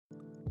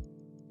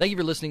Thank you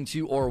for listening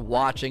to or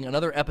watching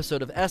another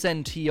episode of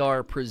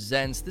SNTR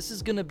Presents. This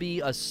is going to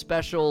be a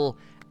special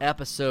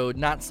episode,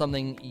 not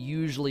something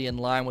usually in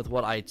line with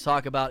what I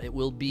talk about. It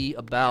will be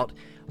about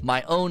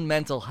my own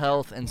mental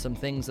health and some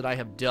things that I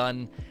have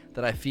done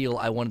that I feel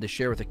I wanted to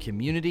share with the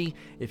community.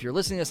 If you're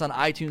listening to this on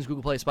iTunes,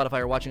 Google Play,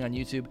 Spotify, or watching on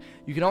YouTube,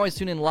 you can always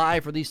tune in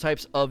live for these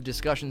types of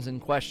discussions and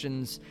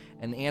questions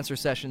and answer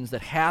sessions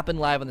that happen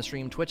live on the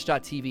stream,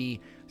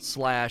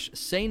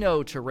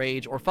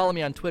 twitch.tv/SayNoToRage, or follow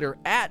me on Twitter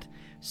at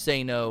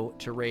Say No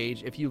to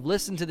Rage. If you've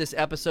listened to this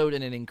episode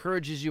and it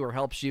encourages you or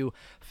helps you,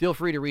 feel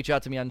free to reach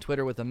out to me on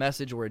Twitter with a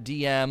message or a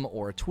DM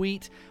or a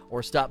tweet,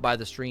 or stop by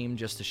the stream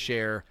just to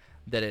share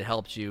that it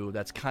helped you.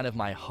 That's kind of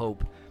my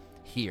hope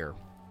here.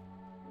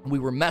 We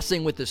were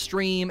messing with the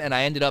stream, and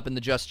I ended up in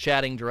the Just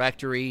Chatting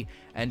directory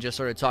and just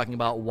started talking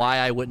about why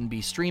I wouldn't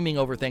be streaming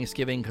over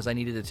Thanksgiving, because I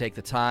needed to take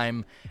the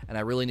time, and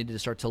I really needed to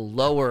start to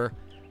lower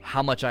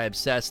how much I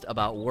obsessed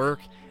about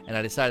work, and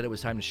I decided it was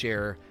time to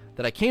share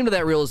that I came to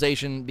that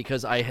realization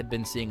because I had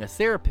been seeing a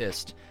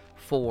therapist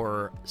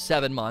for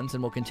 7 months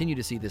and will continue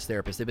to see this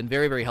therapist. They've been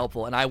very, very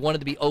helpful, and I wanted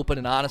to be open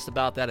and honest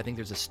about that. I think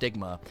there's a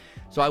stigma.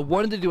 So I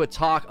wanted to do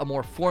a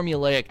more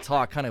formulaic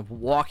talk, kind of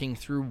walking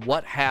through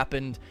what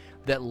happened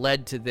that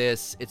led to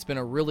this. It's been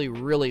a really,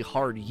 really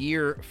hard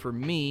year for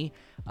me,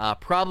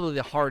 probably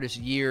the hardest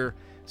year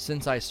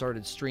since I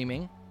started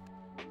streaming,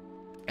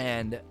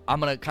 and I'm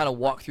going to kind of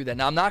walk through that.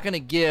 Now, I'm not going to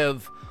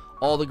give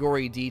all the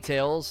gory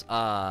details,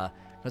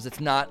 because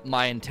it's not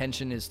my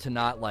intention is to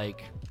not,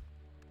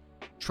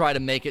 try to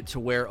make it to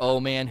where, oh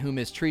man, who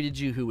mistreated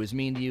you, who was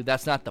mean to you.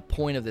 That's not the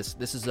point of this.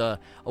 This is a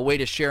way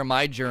to share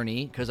my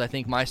journey, because I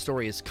think my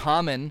story is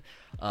common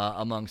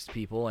amongst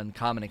people, and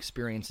common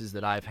experiences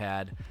that I've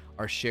had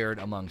are shared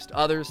amongst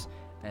others,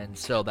 and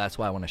so that's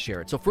why I want to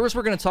share it. So first,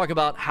 we're going to talk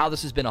about how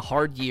this has been a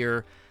hard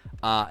year,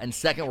 and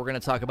second, we're going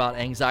to talk about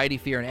anxiety,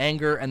 fear, and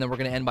anger, and then we're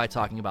going to end by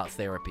talking about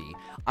therapy.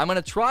 I'm going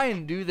to try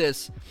and do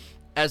this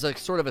as a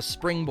sort of a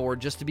springboard,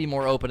 just to be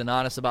more open and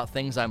honest about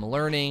things I'm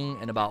learning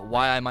and about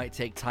why I might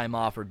take time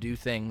off or do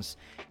things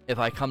if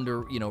I come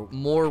to,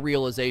 more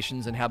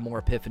realizations and have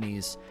more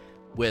epiphanies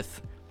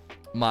with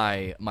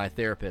my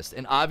therapist.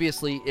 And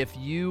obviously, if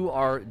you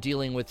are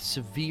dealing with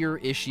severe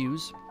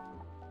issues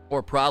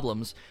or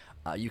problems,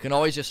 you can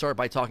always just start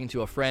by talking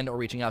to a friend or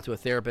reaching out to a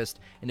therapist.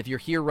 And if you're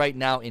here right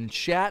now in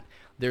chat,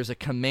 there's a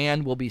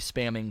command we'll be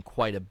spamming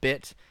quite a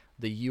bit,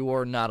 the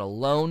 "You're Not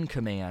Alone"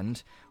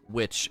 command,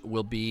 which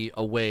will be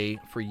a way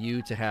for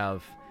you to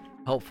have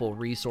helpful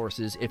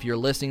resources. If you're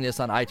listening to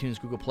this on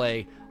iTunes, Google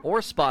Play,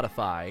 or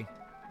Spotify,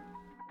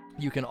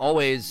 you can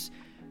always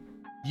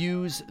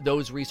use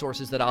those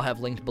resources that I'll have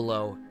linked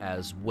below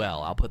as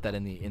well. I'll put that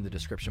in the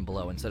description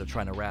below instead of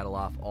trying to rattle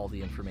off all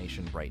the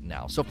information right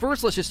now. So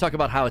first, let's just talk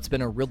about how it's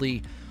been a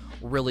really,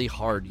 really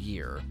hard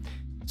year.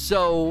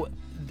 So,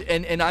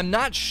 and I'm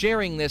not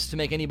sharing this to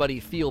make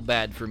anybody feel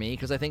bad for me,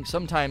 because I think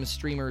sometimes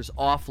streamers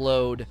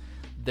offload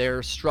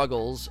their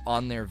struggles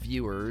on their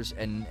viewers,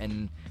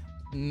 and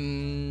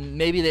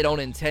maybe they don't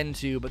intend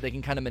to, but they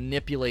can kind of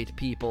manipulate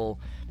people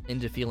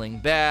into feeling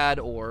bad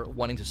or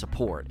wanting to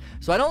support.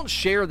 So I don't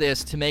share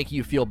this to make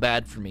you feel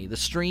bad for me. The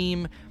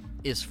stream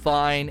is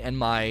fine, and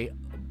my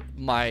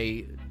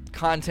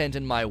content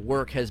and my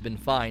work has been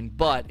fine,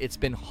 but it's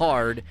been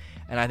hard,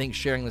 and I think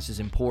sharing this is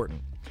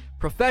important.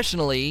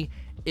 Professionally,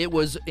 it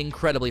was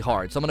incredibly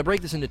hard. So I'm going to break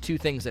this into two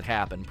things that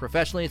happened.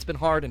 Professionally, it's been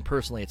hard, and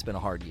personally, it's been a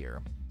hard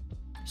year.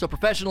 So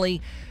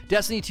professionally,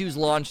 Destiny 2's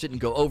launch didn't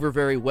go over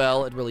very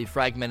well. It really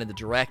fragmented the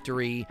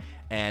directory,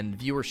 and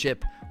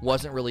viewership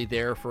wasn't really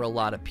there for a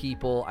lot of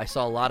people. I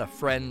saw a lot of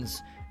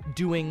friends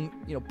doing,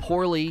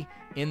 poorly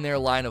in their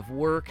line of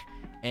work,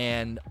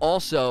 and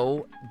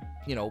also,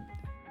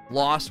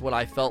 lost what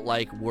I felt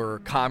like were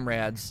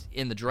comrades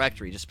in the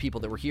directory, just people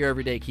that were here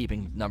every day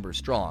keeping numbers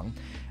strong.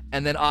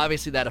 And then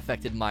obviously that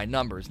affected my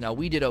numbers. Now,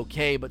 we did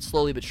okay, but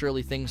slowly but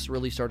surely things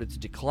really started to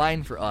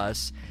decline for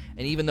us.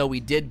 And even though we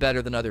did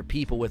better than other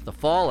people with the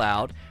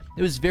Fallout,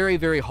 it was very,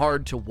 very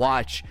hard to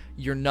watch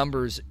your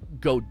numbers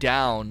go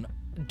down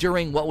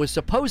during what was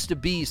supposed to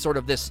be sort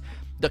of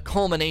the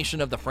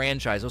culmination of the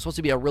franchise. It was supposed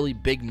to be a really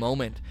big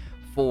moment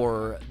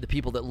for the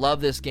people that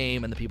love this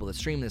game and the people that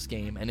stream this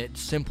game, and it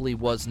simply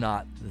was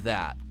not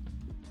that.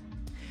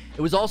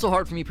 It was also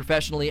hard for me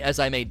professionally as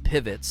I made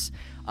pivots.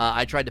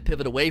 I tried to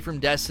pivot away from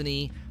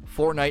Destiny.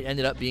 Fortnite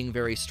ended up being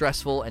very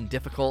stressful and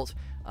difficult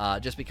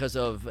just because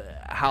of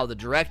how the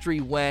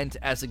directory went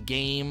as a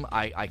game.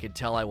 I could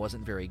tell I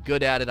wasn't very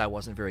good at it. I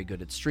wasn't very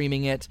good at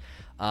streaming it.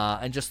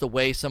 And just the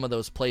way some of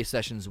those play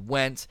sessions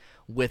went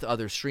with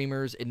other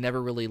streamers, it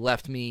never really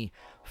left me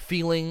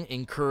feeling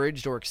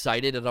encouraged or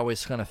excited. It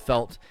always kind of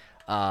felt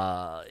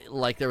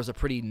like there was a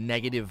pretty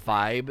negative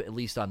vibe, at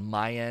least on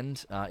my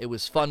end. It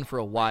was fun for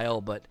a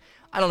while, but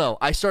I don't know.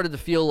 I started to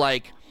feel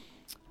like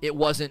it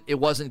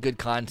wasn't good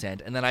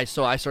content, and then I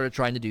started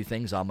trying to do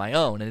things on my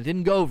own, and it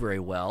didn't go very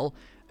well.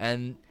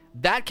 And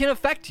that can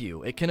affect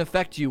you. It can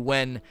affect you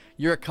when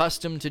you're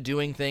accustomed to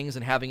doing things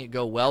and having it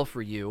go well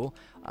for you.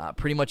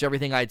 Pretty much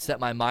everything I'd set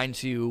my mind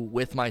to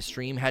with my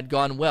stream had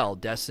gone well.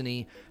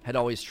 Destiny had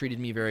always treated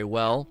me very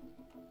well.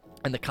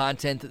 And the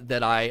content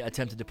that I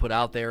attempted to put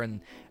out there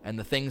and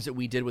the things that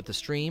we did with the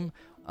stream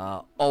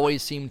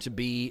always seemed to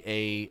be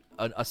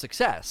a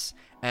success.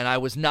 And I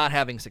was not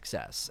having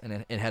success,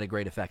 and it had a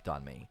great effect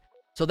on me.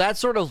 So that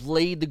sort of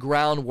laid the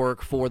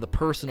groundwork for the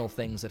personal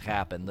things that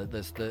happened,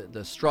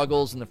 the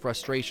struggles and the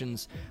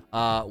frustrations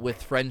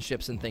with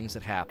friendships and things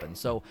that happened.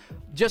 So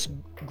just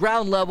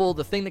ground level,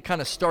 the thing that kind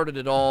of started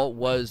it all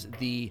was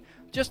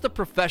just the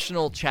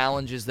professional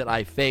challenges that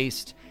I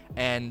faced,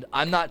 and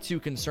I'm not too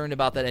concerned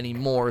about that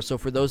anymore. So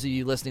for those of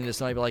you listening to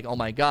this, might be like, oh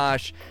my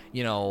gosh,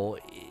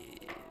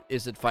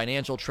 is it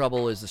financial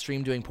trouble? Is the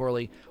stream doing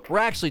poorly? We're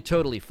actually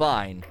totally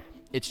fine.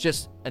 It's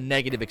just a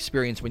negative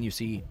experience when you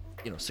see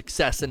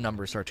success and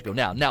numbers start to go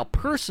down. Now,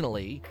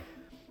 personally,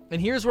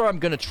 and here's where I'm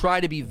going to try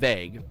to be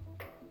vague.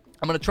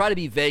 I'm going to try to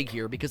be vague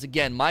here because,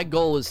 again, my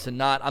goal is to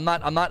I'm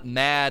not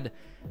mad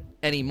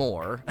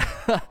anymore.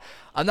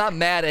 I'm not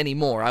mad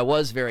anymore. I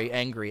was very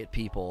angry at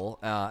people,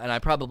 and I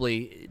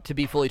probably, to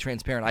be fully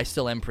transparent, I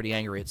still am pretty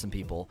angry at some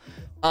people.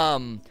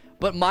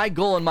 But my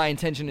goal and my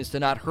intention is to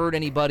not hurt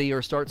anybody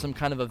or start some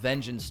kind of a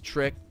vengeance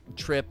trip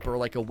or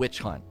like a witch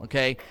hunt,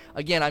 okay?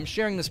 Again, I'm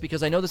sharing this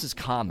because I know this is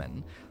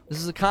common. This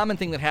is a common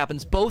thing that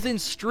happens both in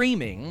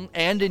streaming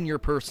and in your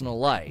personal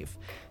life.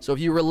 So if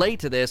you relate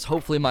to this,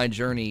 hopefully my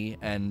journey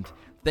and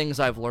things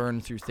I've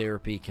learned through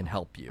therapy can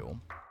help you.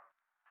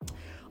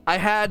 I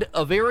had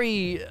a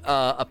very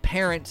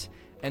apparent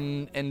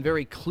and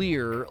very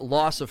clear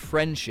loss of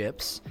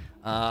friendships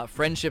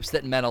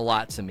that meant a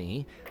lot to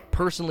me.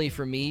 Personally,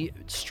 for me,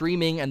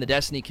 streaming and the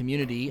Destiny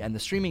community and the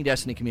streaming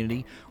Destiny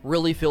community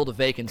really filled a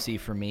vacancy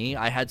for me.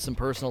 I had some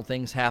personal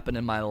things happen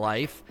in my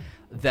life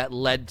that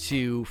led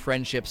to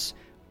friendships,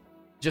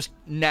 just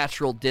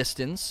natural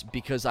distance,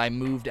 because I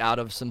moved out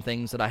of some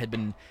things that I had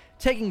been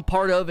taking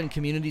part of and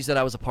communities that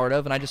I was a part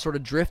of, and I just sort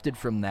of drifted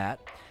from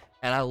that,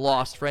 and I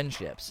lost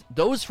friendships.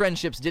 Those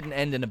friendships didn't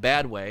end in a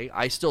bad way.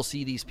 I still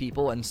see these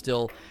people and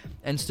still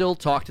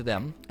talk to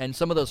them, and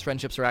some of those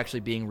friendships are actually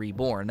being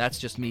reborn. That's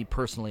just me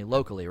personally,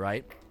 locally,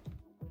 right?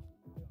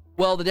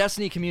 Well, the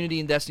Destiny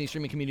community and Destiny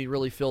streaming community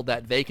really filled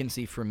that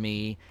vacancy for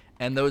me,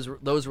 and those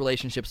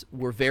relationships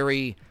were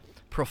very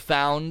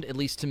profound, at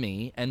least to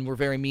me, and were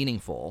very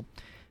meaningful.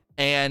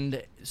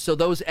 And so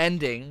those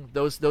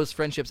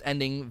friendships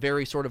ending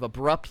very sort of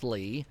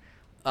abruptly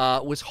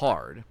was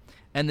hard.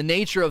 And the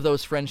nature of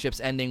those friendships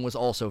ending was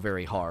also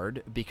very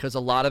hard because a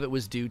lot of it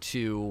was due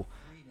to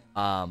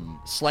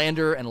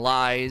slander and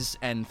lies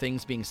and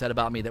things being said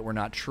about me that were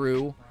not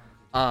true.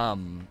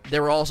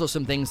 There were also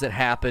some things that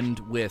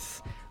happened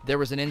there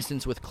was an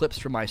instance with clips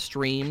from my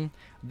stream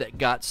that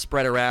got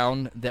spread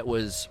around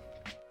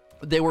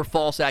they were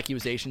false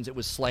accusations. It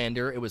was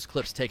slander. It was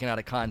clips taken out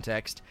of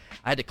context.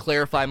 I had to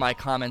clarify my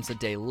comments a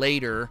day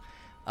later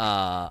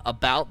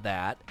about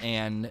that,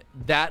 and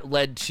that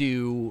led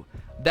to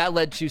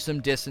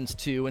some distance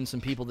too, and some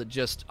people that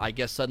just, I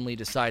guess, suddenly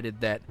decided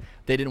that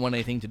they didn't want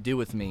anything to do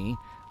with me.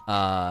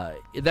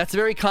 That's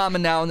very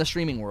common now in the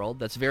streaming world.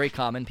 That's very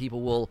common.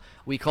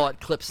 We call it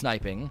clip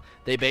sniping.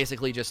 They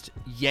basically just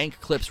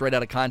yank clips right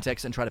out of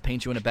context and try to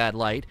paint you in a bad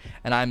light.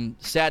 And I'm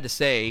sad to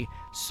say,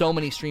 so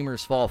many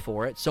streamers fall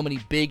for it. So many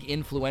big,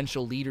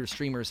 influential leader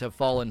streamers have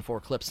fallen for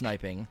clip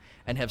sniping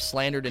and have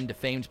slandered and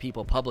defamed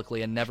people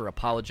publicly and never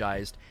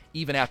apologized,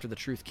 even after the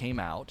truth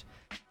came out.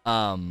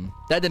 That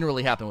didn't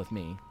really happen with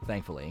me,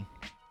 thankfully.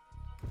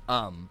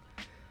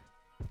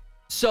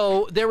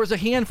 So there was a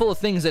handful of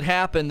things that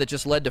happened that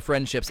just led to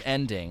friendships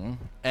ending,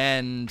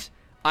 and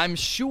I'm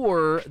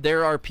sure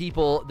there are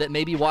people that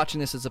may be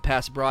watching this as a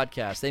past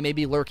broadcast. They may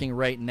be lurking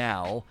right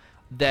now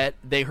that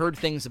they heard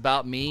things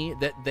about me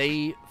that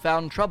they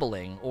found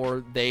troubling,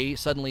 or they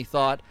suddenly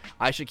thought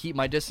I should keep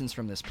my distance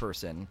from this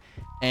person.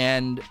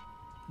 And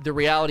the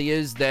reality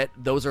is that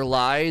those are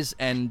lies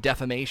and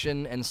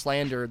defamation and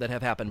slander that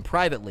have happened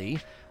privately.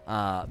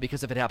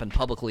 Because if it happened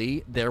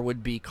publicly, there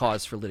would be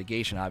cause for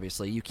litigation,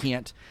 obviously. You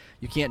can't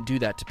do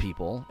that to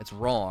people. It's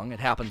wrong. It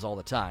happens all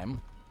the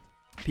time.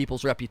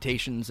 People's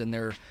reputations and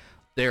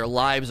their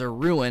lives are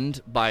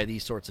ruined by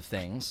these sorts of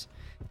things.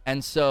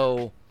 And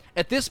so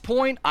at this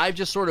point, I've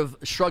just sort of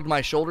shrugged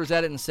my shoulders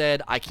at it and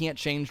said, I can't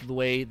change the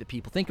way that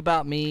people think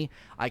about me.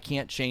 I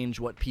can't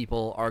change what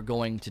people are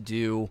going to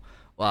do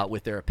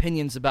with their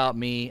opinions about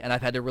me, and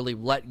I've had to really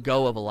let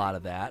go of a lot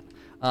of that.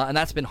 And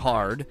that's been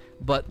hard,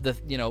 but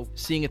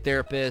seeing a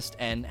therapist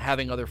and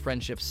having other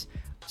friendships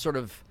sort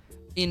of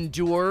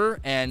endure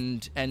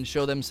and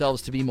show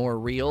themselves to be more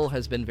real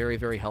has been very,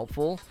 very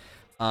helpful.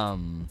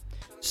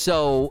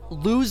 So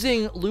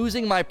losing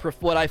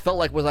what I felt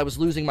like was I was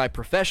losing my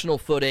professional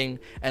footing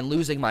and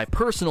losing my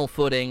personal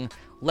footing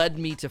led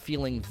me to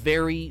feeling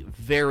very,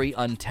 very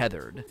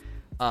untethered.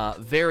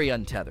 Very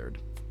untethered.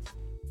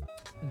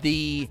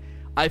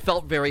 I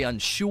felt very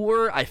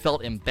unsure. I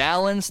felt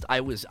imbalanced. I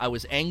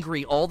was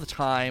angry all the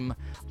time.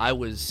 I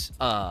was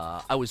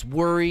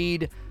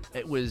worried.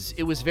 It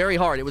was very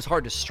hard. It was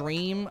hard to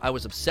stream. I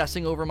was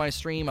obsessing over my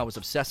stream. I was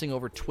obsessing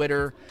over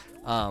Twitter.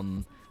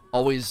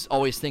 Always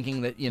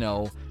thinking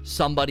that,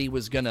 somebody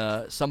was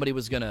gonna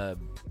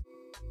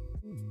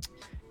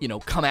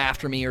come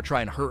after me or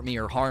try and hurt me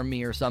or harm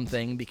me or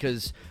something,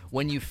 because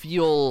when you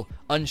feel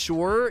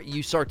unsure,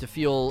 you start to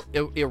feel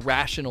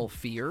irrational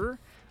fear.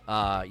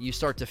 You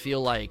start to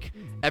feel like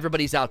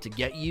everybody's out to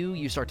get you.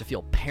 You start to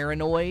feel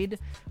paranoid.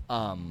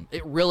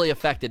 It really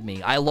affected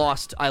me. I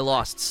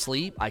lost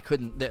sleep.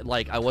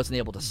 I wasn't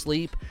able to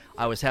sleep.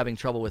 I was having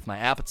trouble with my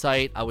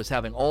appetite. I was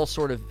having all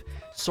sort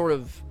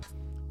of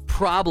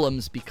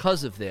problems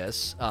because of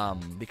this,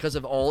 because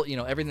of all,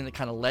 everything that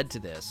kind of led to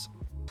this.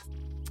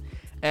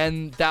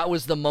 And that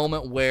was the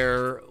moment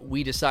where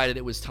we decided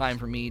it was time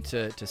for me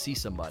to see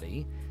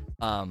somebody.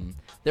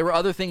 There were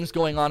other things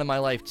going on in my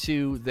life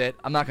too that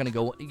I'm not going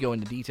to go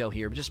into detail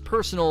here, but just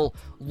personal,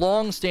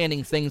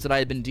 long-standing things that I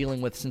had been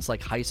dealing with since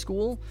high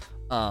school.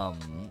 That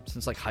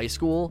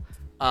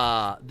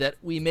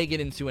we may get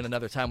into in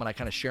another time when I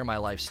kind of share my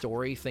life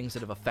story, things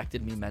that have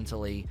affected me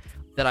mentally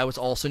that I was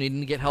also needing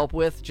to get help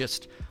with.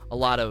 Just a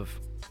lot of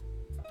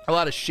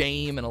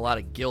shame and a lot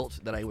of guilt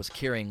that I was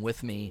carrying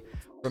with me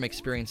from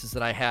experiences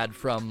that I had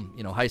from,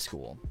 high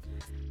school.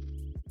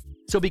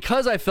 So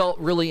because I felt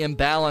really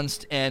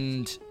imbalanced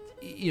and,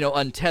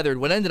 untethered,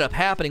 what ended up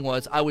happening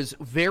was I was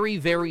very,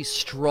 very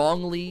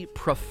strongly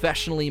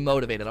professionally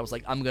motivated. I was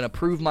like, I'm going to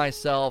prove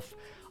myself.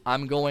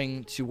 I'm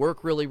going to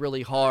work really,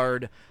 really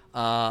hard.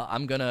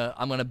 I'm going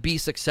to be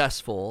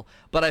successful.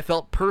 But I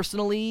felt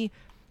personally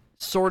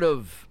sort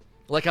of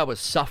like I was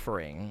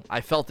suffering.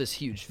 I felt this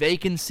huge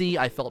vacancy.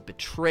 I felt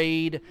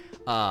betrayed.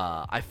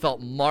 I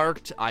felt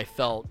marked. I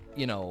felt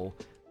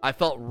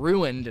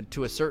ruined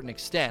to a certain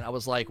extent. I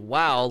was like,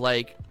 wow,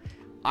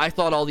 I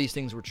thought all these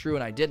things were true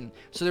and I didn't.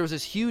 So there was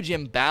this huge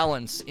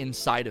imbalance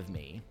inside of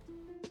me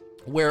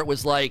where it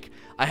was like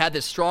I had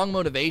this strong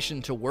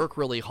motivation to work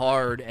really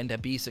hard and to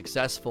be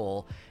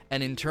successful,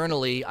 and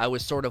internally I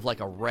was sort of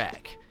like a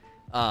wreck.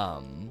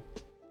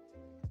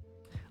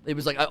 It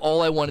was like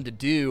all I wanted to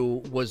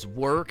do was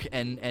work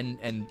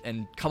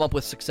and come up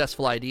with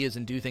successful ideas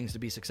and do things to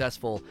be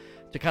successful,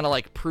 to kind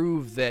of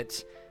prove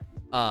that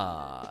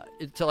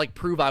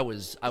prove I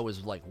was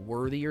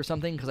worthy or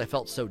something, because I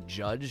felt so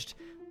judged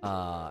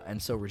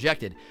and so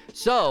rejected.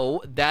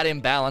 So that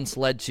imbalance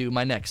led to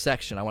my next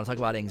section. I want to talk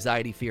about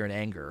anxiety, fear, and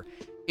anger.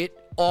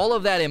 All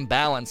of that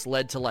imbalance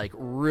led to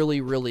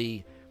really,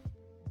 really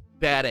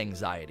bad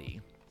anxiety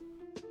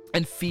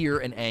and fear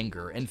and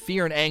anger. And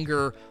fear and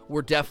anger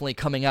were definitely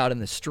coming out in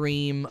the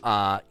stream.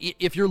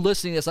 If you're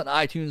listening to this on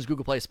iTunes,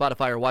 Google Play,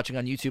 Spotify, or watching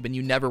on YouTube, and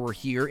you never were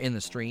here in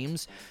the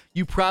streams,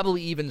 you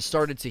probably even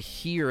started to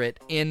hear it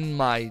in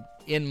my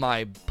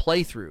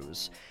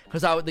playthroughs,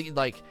 because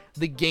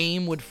the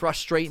game would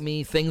frustrate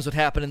me. Things would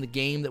happen in the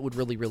game that would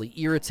really, really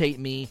irritate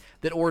me,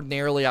 that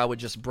ordinarily I would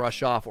just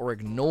brush off or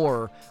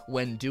ignore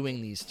when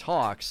doing these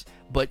talks.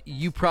 But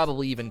you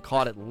probably even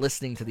caught it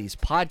listening to these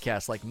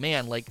podcasts.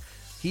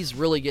 He's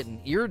really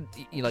getting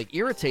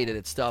irritated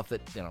at stuff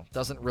that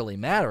doesn't really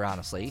matter,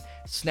 honestly.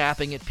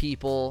 Snapping at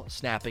people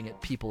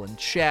in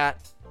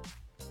chat.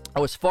 I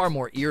was far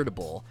more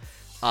irritable,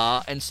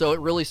 and so it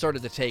really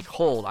started to take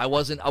hold. I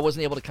wasn't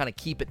able to kind of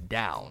keep it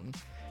down.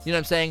 You know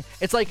what I'm saying?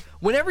 It's like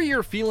whenever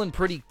you're feeling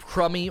pretty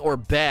crummy or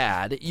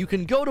bad, you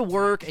can go to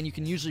work and you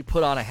can usually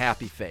put on a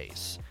happy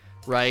face,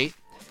 right?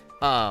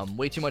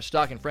 Way too much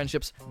stock in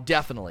friendships.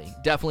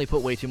 Definitely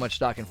put way too much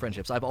stock in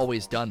friendships. I've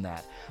always done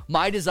that.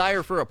 My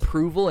desire for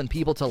approval and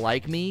people to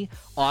like me,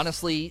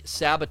 honestly,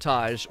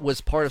 sabotage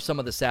was part of some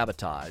of the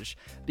sabotage,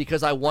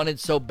 because I wanted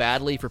so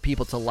badly for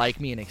people to like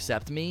me and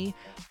accept me.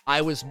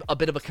 I was a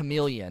bit of a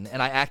chameleon,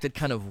 and I acted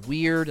kind of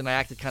weird and I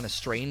acted kind of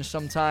strange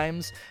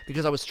sometimes,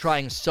 because I was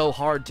trying so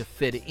hard to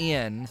fit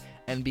in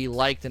and be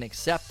liked and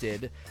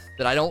accepted,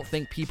 that I don't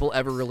think people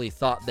ever really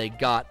thought they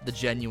got the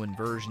genuine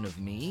version of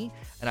me.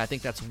 And I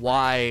think that's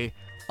why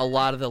a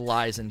lot of the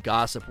lies and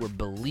gossip were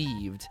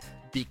believed,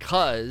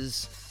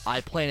 because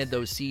I planted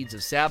those seeds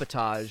of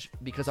sabotage,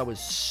 because I was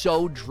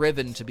so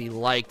driven to be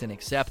liked and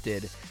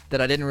accepted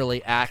that I didn't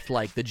really act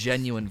like the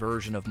genuine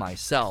version of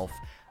myself.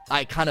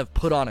 I kind of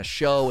put on a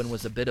show and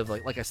was a bit of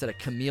like I said, a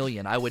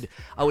chameleon. I would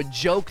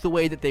joke the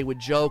way that they would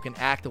joke and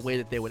act the way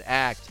that they would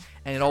act,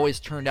 and it always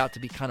turned out to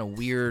be kind of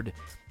weird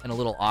and a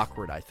little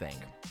awkward, I think.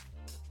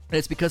 And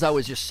it's because I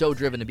was just so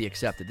driven to be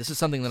accepted. This is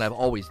something that I've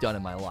always done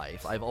in my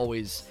life. I've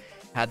always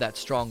had that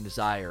strong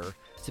desire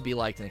to be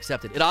liked and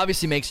accepted. It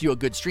obviously makes you a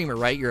good streamer,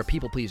 right? You're a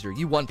people pleaser.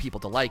 You want people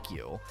to like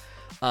you.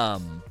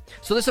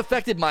 So this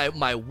affected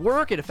my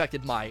work. It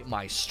affected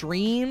my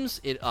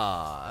streams. It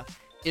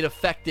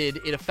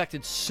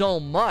affected so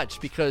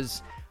much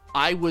because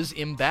I was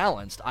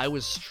imbalanced. I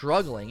was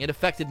struggling. It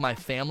affected my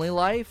family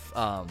life.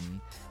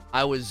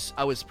 I was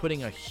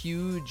putting a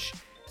huge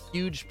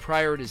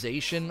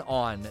prioritization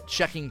on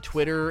checking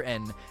Twitter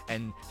and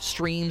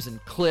streams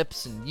and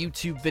clips and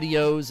YouTube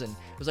videos, and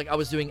it was like I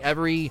was doing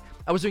everything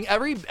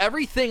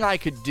I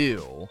could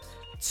do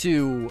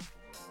to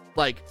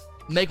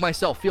make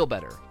myself feel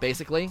better,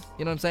 basically.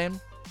 You know what I'm saying?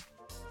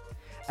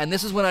 And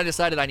this is when I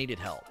decided I needed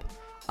help.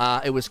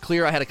 It was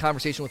clear I had a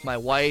conversation with my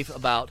wife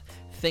about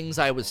things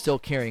I was still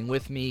carrying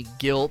with me,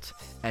 guilt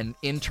and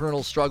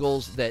internal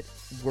struggles that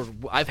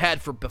I've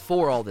had for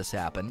before all this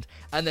happened.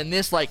 And then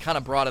this like kind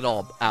of brought it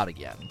all out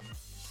again.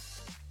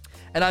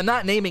 And I'm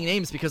not naming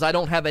names because I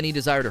don't have any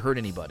desire to hurt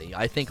anybody.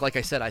 I think, like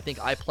I said, I think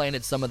I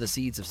planted some of the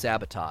seeds of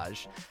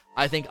sabotage.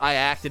 I think I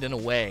acted in a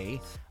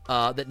way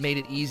that made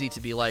it easy to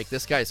be like,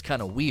 this guy's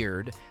kind of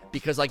weird.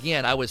 Because,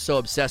 again, I was so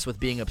obsessed with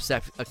being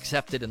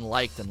accepted and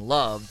liked and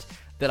loved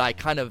that I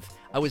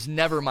was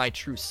never my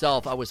true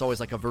self. I was always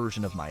like a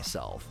version of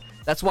myself.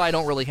 That's why I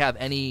don't really have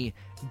any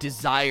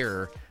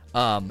desire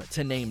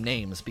to name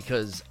names,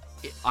 because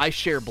I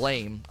share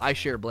blame. I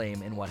share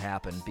blame in what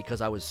happened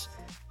because I was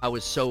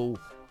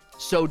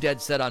so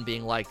dead set on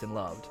being liked and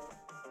loved.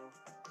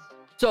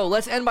 So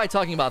let's end by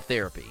talking about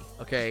therapy,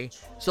 okay?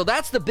 So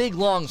that's the big,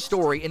 long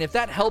story, and if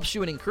that helps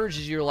you and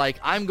encourages you, like,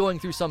 I'm going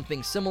through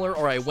something similar,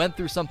 or I went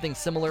through something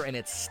similar, and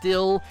it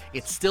still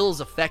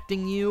is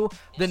affecting you,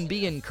 then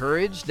be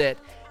encouraged that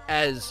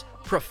as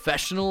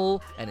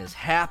professional and as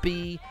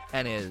happy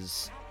and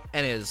as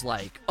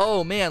like,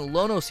 oh man,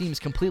 Lono seems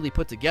completely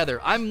put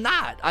together. I'm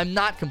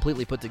not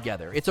completely put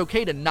together. It's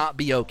okay to not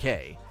be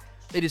okay.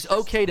 It is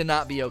okay to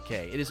not be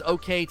okay. It is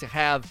okay to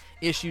have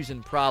issues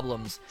and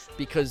problems,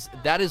 because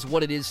that is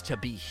what it is to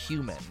be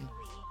human.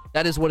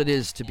 That is what it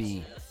is to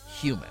be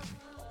human.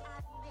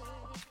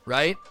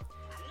 Right?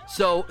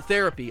 So,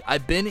 therapy.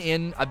 I've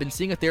been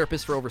seeing a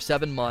therapist for over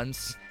 7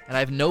 months, and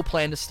I have no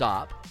plan to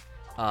stop.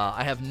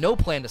 I have no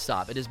plan to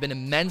stop. It has been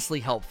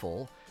immensely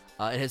helpful.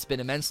 It has been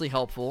immensely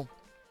helpful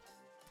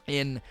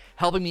in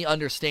helping me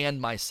understand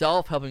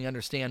myself, helping me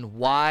understand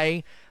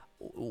why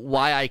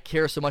I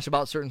care so much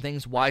about certain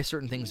things, why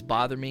certain things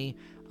bother me,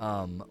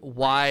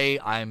 why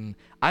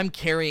I'm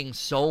carrying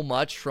so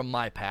much from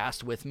my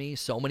past with me,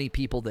 so many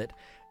people that,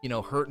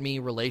 hurt me,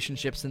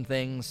 relationships and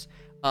things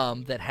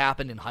that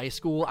happened in high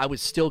school. I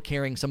was still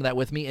carrying some of that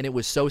with me, and it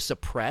was so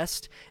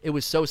suppressed. It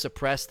was so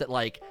suppressed that,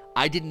 like,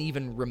 I didn't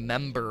even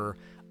remember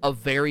a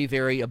very,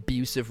 very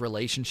abusive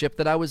relationship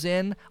that I was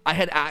in. I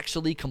had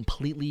actually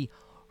completely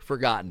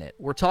forgotten it.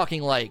 We're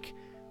talking, like,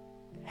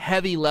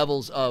 heavy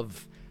levels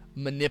of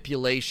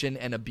manipulation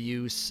and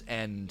abuse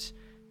and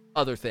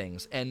other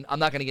things, and I'm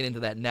not going to get into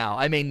that now.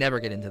 I may never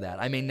get into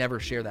that. I may never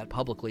share that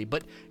publicly,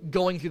 but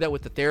going through that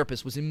with the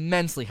therapist was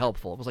immensely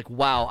helpful. It was like,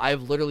 wow,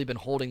 I've literally been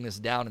holding this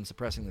down and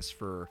suppressing this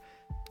for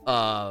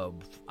I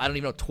don't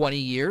even know, 20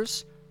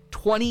 years.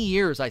 20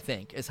 years, I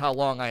think, is how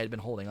long I had been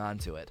holding on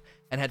to it,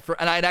 and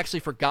I had actually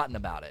forgotten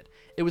about it.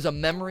 It was a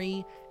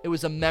memory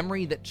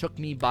that took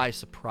me by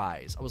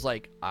surprise. I was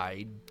like,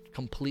 I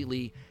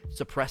completely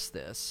suppressed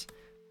this.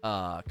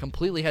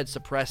 Completely had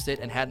suppressed it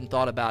and hadn't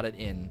thought about it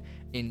in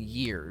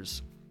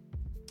years.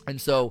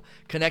 And so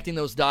connecting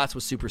those dots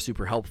was super,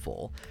 super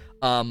helpful.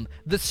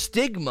 The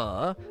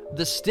stigma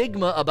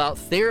about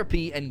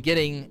therapy and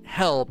getting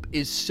help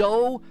is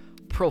so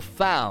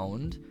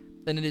profound,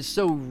 and it is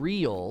so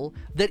real,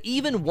 that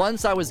even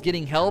once I was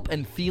getting help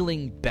and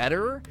feeling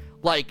better,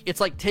 like,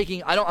 it's like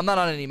taking, I'm not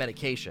on any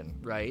medication,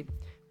 right?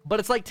 But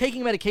it's like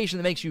taking medication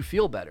that makes you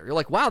feel better. You're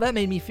like, wow, that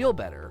made me feel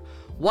better.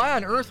 Why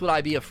on earth would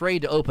I be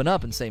afraid to open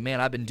up and say,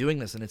 man, I've been doing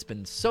this and it's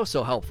been so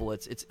helpful.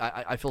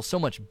 I feel so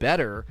much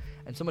better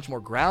and so much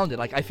more grounded.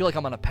 Like, I feel like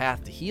I'm on a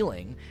path to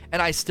healing,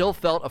 and I still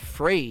felt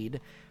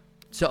afraid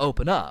to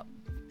open up.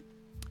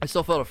 I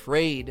still felt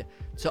afraid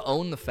to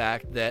own the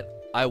fact that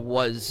I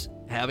was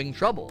having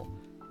trouble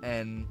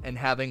and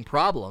having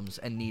problems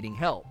and needing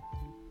help.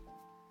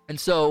 And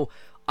so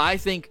I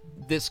think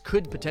this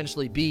could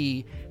potentially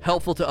be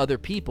helpful to other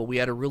people. We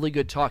had a really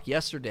good talk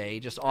yesterday,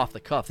 just off the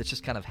cuff, that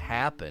just kind of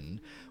happened,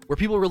 where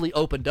people really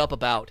opened up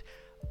about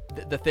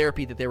the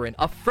therapy that they were in.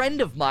 A friend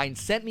of mine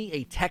sent me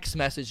a text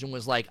message and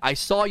was like, I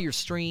saw your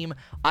stream.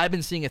 I've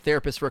been seeing a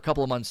therapist for a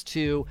couple of months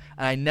too,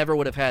 and I never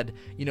would have had,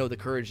 the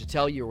courage to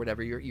tell you or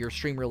whatever. Your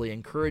stream really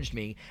encouraged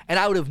me. And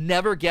I would have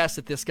never guessed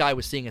that this guy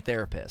was seeing a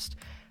therapist.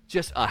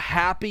 Just a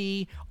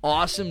happy,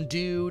 awesome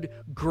dude,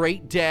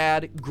 great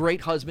dad, great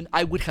husband.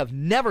 I would have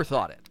never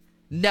thought it.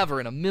 Never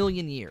in a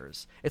million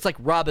years. It's like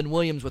Robin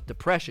Williams with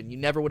depression. You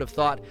never would have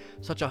thought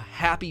such a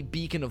happy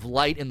beacon of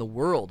light in the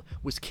world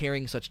was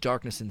carrying such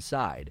darkness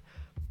inside.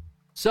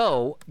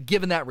 So,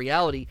 given that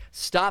reality,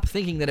 stop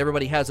thinking that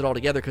everybody has it all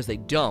together, because they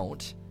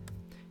don't.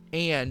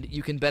 And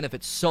you can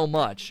benefit so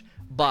much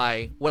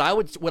by what I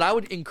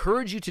would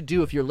encourage you to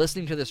do if you're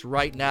listening to this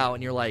right now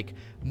and you're like,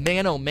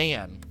 man, oh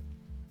man,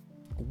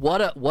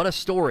 what a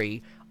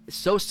story,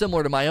 so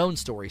similar to my own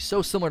story,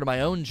 so similar to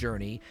my own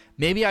journey.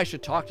 Maybe I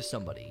should talk to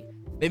somebody.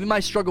 Maybe my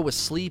struggle with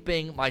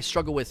sleeping, my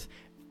struggle with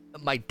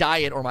my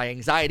diet, or my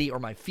anxiety, or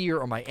my fear,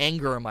 or my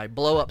anger, or my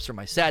blow-ups, or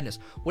my sadness,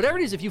 whatever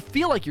it is, if you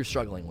feel like you're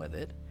struggling with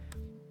it,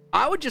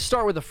 I would just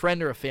start with a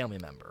friend or a family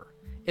member.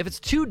 If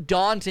it's too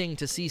daunting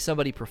to see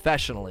somebody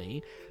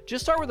professionally,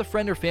 just start with a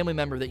friend or family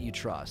member that you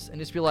trust, and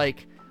just be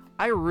like,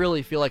 I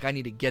really feel like I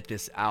need to get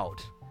this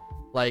out.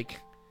 Like,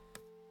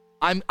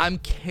 I'm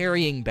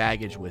carrying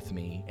baggage with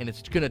me, and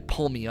it's going to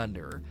pull me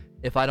under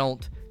if I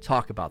don't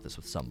talk about this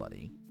with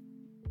somebody.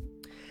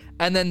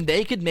 And then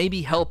they could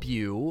maybe help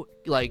you,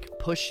 like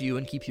push you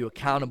and keep you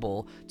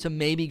accountable to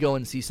maybe go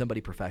and see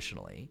somebody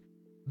professionally.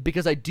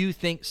 Because I do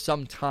think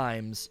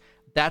sometimes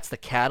that's the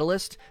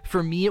catalyst.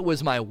 For me, it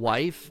was my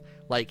wife,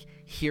 like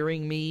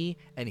hearing me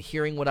and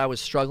hearing what I was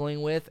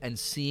struggling with and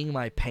seeing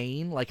my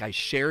pain. Like I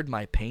shared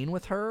my pain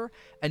with her,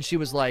 and she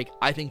was like,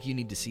 I think you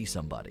need to see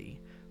somebody.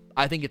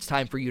 I think it's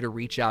time for you to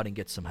reach out and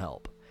get some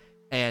help.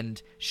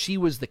 And she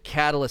was the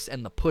catalyst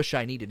and the push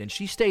I needed. And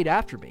she stayed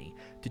after me.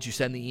 Did you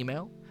send the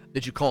email?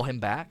 Did you call him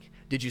back?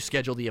 Did you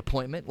schedule the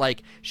appointment?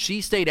 Like,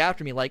 she stayed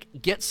after me. Like,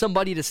 get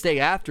somebody to stay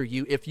after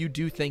you if you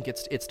do think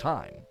it's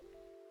time.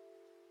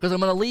 Because I'm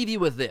going to leave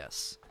you with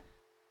this.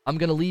 I'm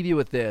going to leave you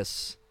with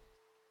this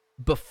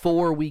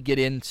before we get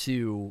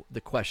into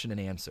the question and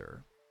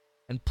answer.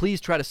 And please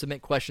try to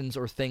submit questions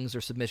or things or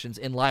submissions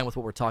in line with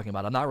what we're talking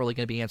about. I'm not really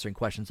going to be answering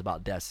questions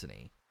about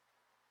Destiny.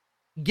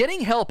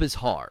 Getting help is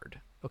hard.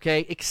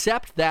 Okay,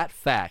 accept that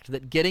fact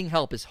that getting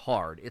help is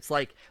hard. It's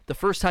like the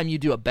first time you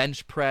do a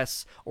bench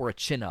press or a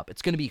chin-up.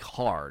 It's going to be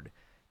hard.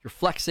 You're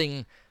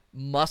flexing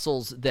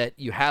muscles that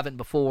you haven't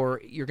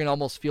before. You're going to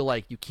almost feel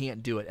like you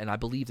can't do it, and I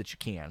believe that you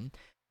can.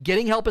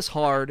 Getting help is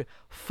hard.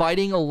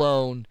 Fighting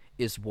alone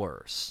is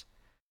worse.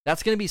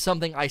 That's going to be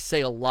something I say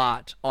a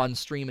lot on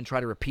stream and try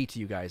to repeat to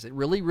you guys. It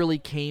really, really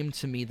came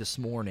to me this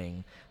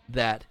morning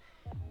that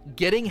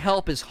getting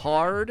help is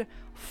hard.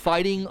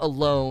 Fighting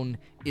alone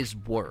is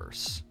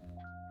worse.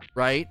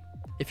 Right?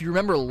 If you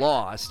remember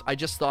Lost, I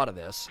just thought of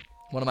this.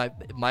 One of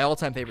my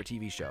all-time favorite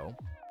TV show,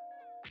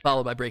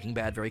 followed by Breaking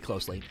Bad very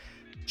closely.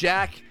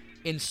 Jack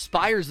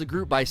inspires the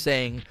group by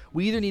saying,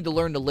 we either need to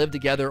learn to live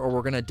together or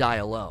we're going to die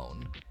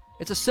alone.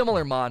 It's a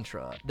similar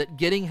mantra, that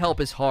getting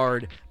help is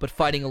hard, but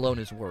fighting alone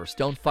is worse.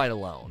 Don't fight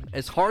alone.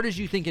 As hard as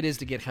you think it is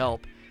to get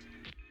help,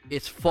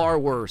 it's far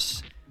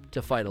worse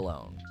to fight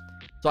alone.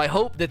 So I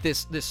hope that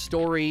this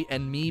story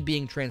and me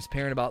being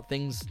transparent about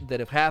things that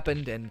have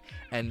happened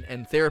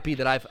and therapy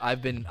that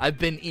I've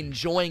been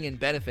enjoying and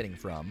benefiting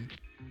from.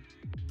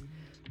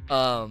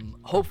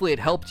 Hopefully it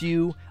helped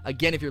you.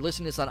 Again, if you're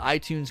listening to this on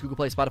iTunes, Google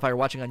Play, Spotify, or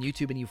watching on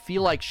YouTube, and you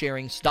feel like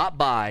sharing, stop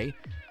by.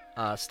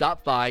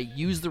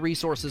 Use the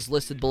resources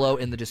listed below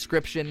in the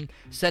description.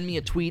 Send me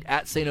a tweet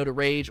at Say No to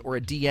Rage or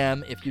a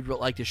DM if you'd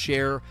like to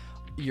share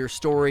your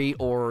story,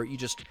 or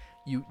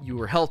you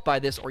were helped by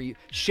this, or you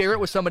share it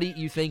with somebody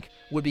you think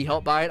would be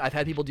helped by it. I've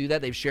had people do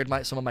that. They've shared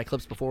some of my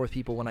clips before with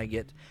people when I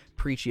get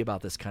preachy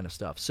about this kind of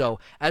stuff. So,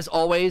 as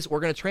always,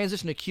 we're going to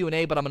transition to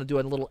Q&A, but I'm going to do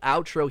a little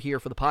outro here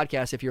for the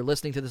podcast. If you're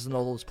listening to this in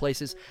all those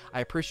places, I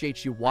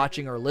appreciate you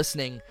watching or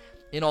listening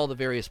in all the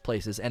various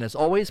places. And as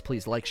always,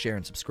 please like, share,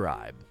 and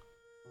subscribe.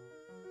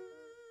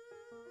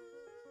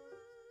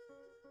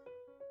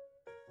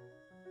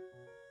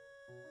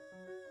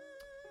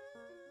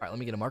 All right, let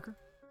me get a marker.